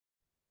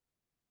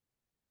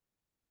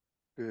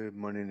Good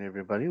morning,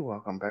 everybody.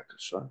 Welcome back to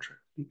Star Trek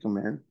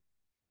Command.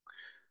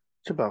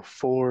 It's about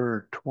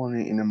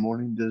 4:20 in the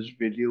morning. This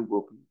video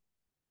will be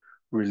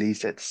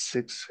released at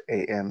 6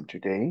 a.m.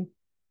 today.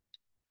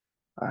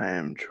 I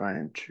am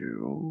trying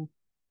to...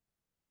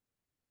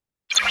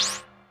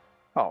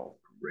 Oh,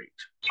 great.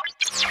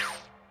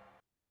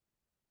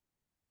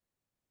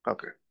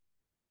 Okay,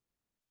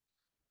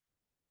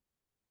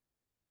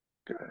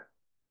 good.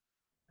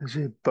 Is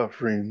it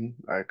buffering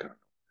icon?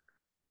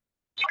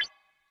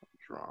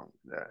 What's wrong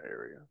with that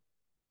area?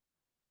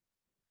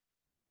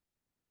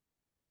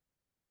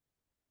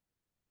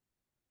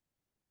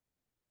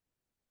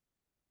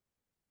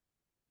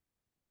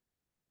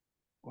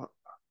 What?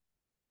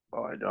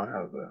 Oh, I don't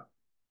have a...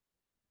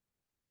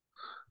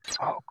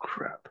 Oh,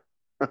 crap.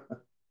 I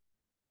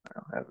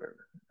don't have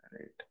everything I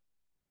need.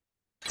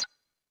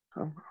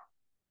 Oh,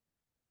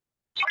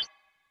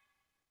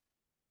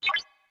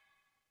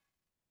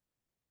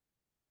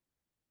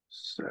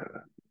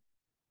 7.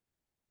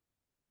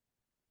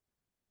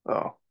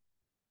 Oh,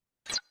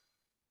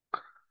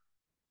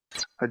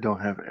 I don't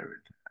have everything,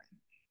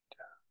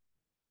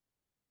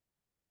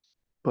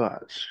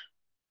 but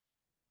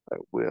I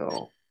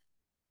will.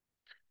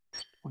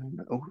 20,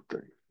 oh,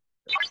 30.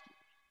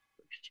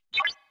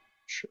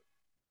 Sure.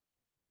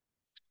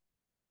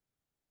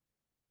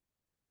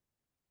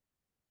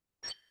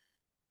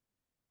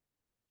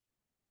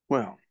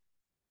 Well,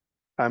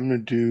 I'm gonna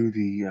do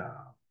the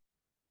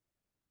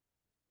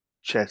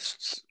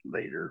chests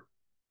later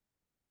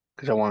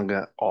because I want to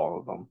get all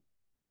of them.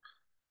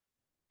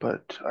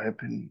 But I've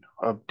been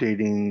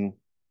updating.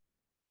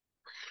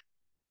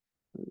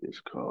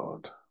 It's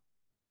called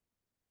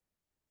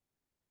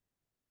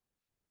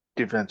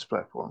defense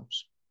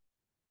platforms.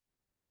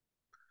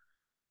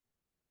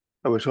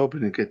 I was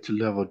hoping to get to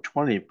level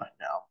 20 by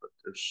now, but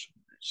there's so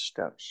many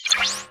steps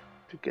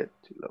to get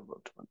to level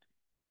 20.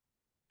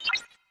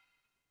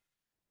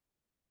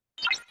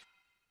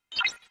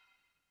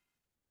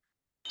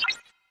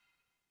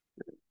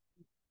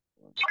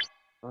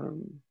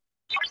 Um,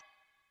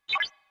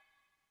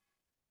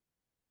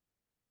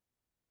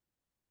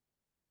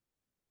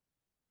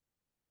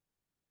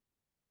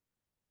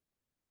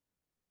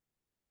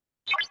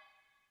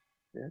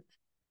 yeah,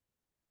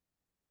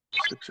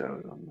 6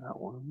 hours on that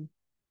one.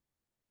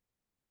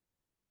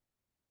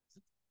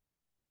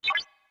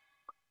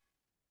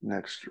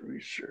 Next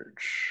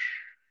research.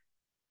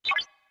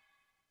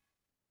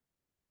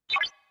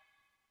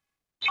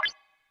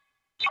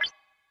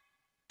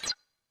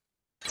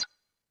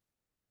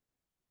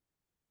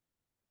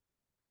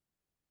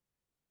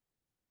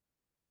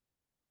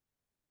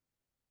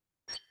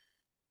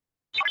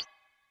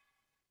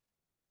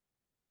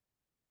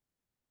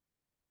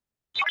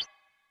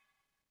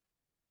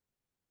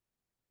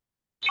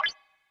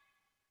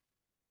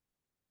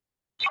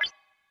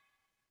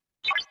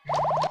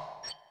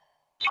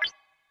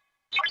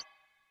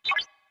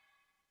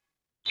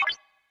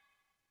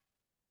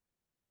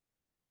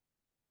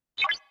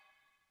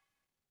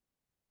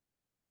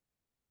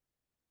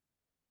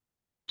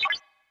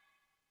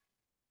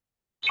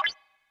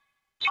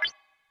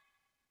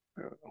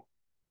 There we go.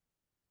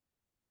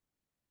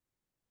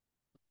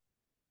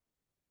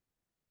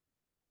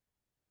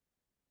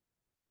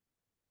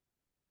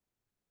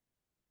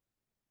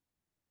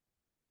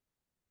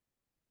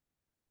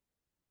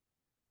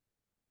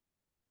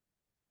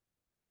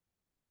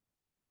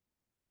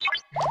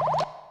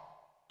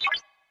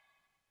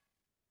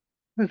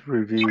 Let's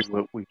review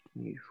what we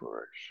need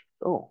first.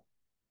 Oh,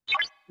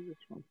 this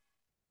one.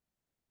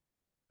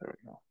 There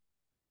we go.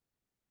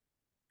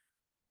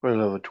 We're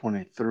level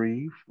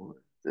 23 for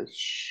this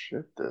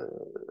ship, the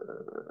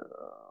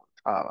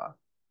Tala.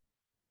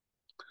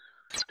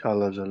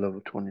 Tala's a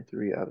level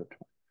 23 out of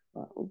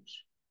 25.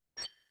 Oops.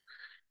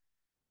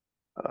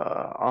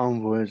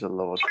 Envoy is a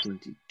level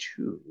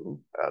 22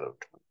 out of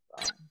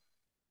 25.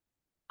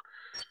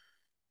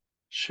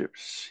 Ship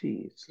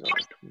C is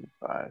level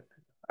 25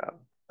 out of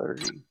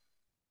 30.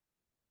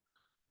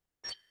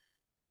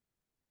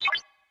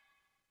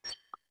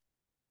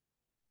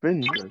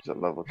 Vineyard is a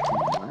level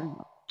 29.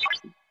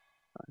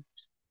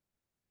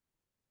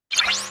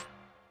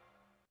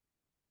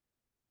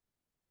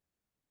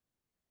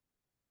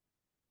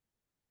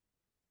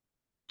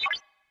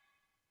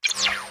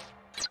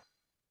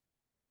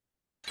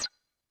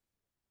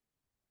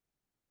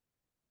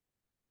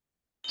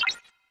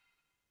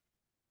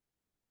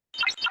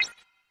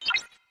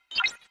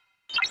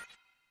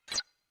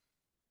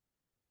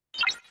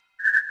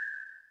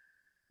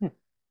 Hmm.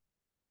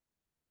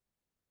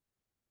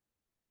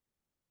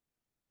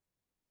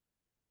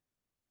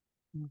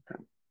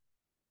 Okay.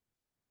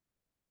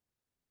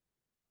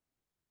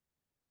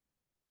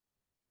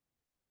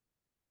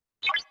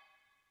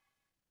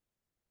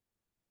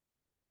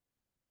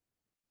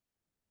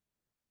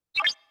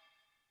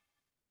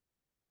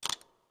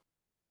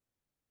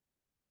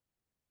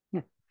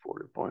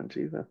 40 points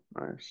either.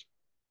 Nice.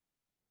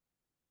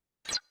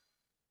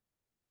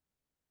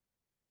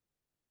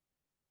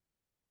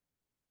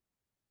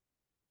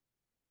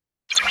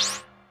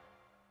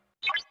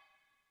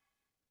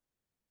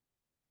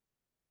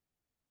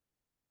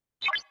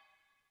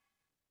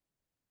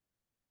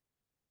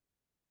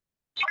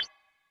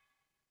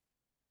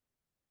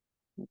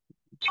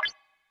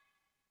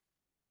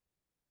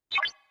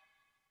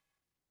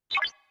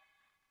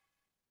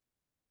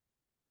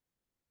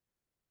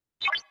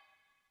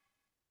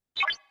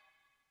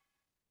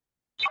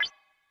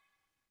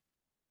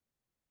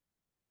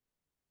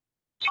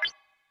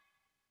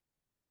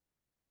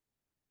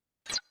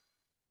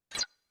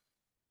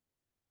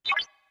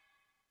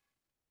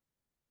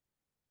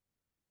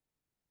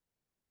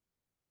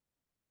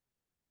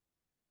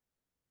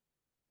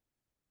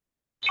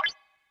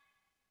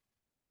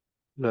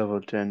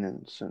 Level 10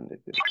 in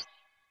Syndicate.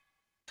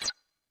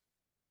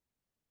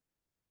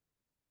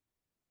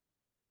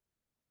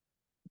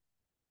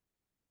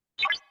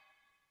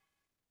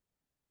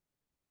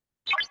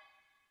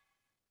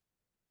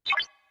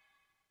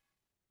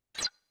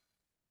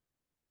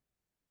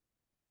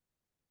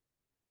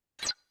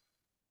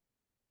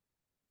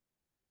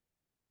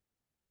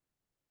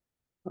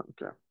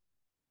 Okay.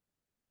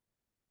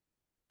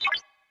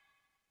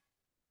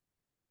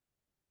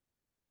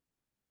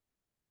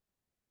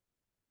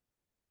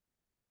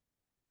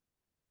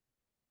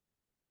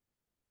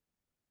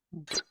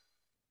 I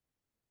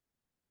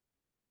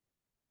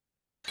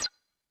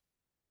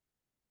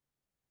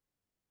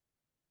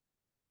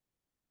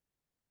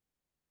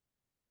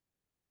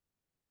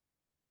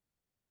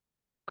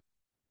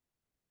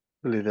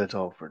believe that's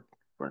all for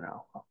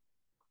now.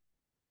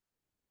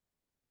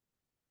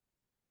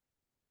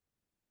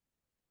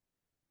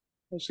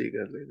 I'll see you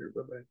guys later.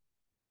 Bye bye.